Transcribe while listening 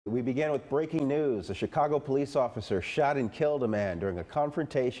We begin with breaking news. A Chicago police officer shot and killed a man during a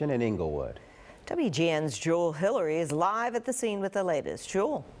confrontation in Inglewood. WGN's Jewel Hillary is live at the scene with the latest.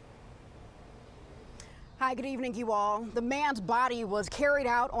 Jewel. Hi, good evening, you all. The man's body was carried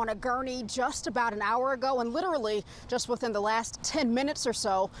out on a gurney just about an hour ago, and literally just within the last 10 minutes or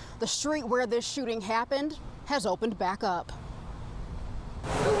so, the street where this shooting happened has opened back up.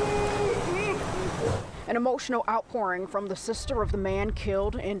 An emotional outpouring from the sister of the man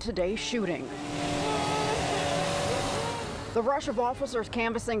killed in today's shooting. The rush of officers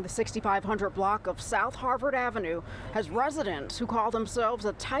canvassing the 6500 block of South Harvard Avenue has residents who call themselves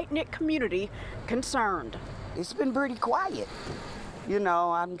a tight-knit community concerned. It's been pretty quiet. You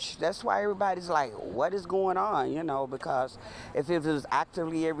know, that's why everybody's like, what is going on? You know, because if it was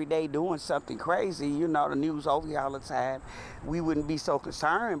actively every day doing something crazy, you know, the news over here all the time, we wouldn't be so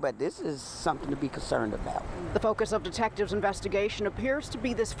concerned, but this is something to be concerned about. The focus of detectives' investigation appears to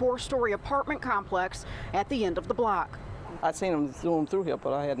be this 4-story apartment complex at the end of the block. I seen him zoom through here,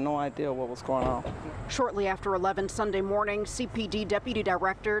 but I had no idea what was going on. Shortly after 11 Sunday morning, CPD Deputy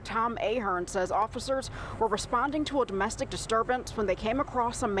Director Tom Ahern says officers were responding to a domestic disturbance when they came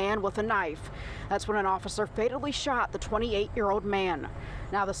across a man with a knife. That's when an officer fatally shot the 28-year-old man.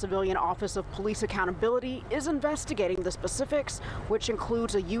 Now the Civilian Office of Police Accountability is investigating the specifics, which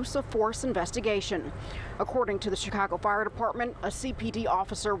includes a use of force investigation. According to the Chicago Fire Department, a CPD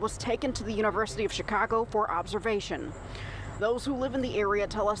officer was taken to the University of Chicago for observation. Those who live in the area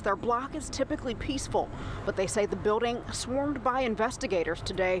tell us their block is typically peaceful, but they say the building, swarmed by investigators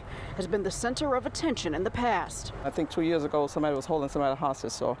today, has been the center of attention in the past. I think 2 years ago somebody was holding somebody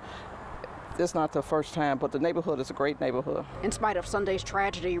hostage, so it's not the first time, but the neighborhood is a great neighborhood. In spite of Sunday's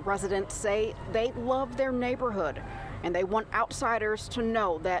tragedy, residents say they love their neighborhood, and they want outsiders to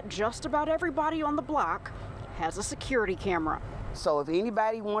know that just about everybody on the block has a security camera. So if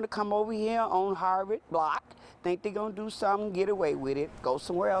anybody want to come over here on Harvard block, think they're going to do something, get away with it, go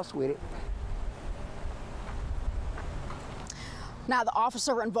somewhere else with it. Now, the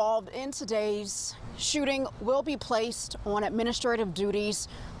officer involved in today's shooting will be placed on administrative duties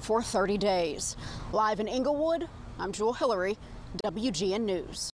for 30 days. Live in Inglewood, I'm Jewel Hillary, WGN News.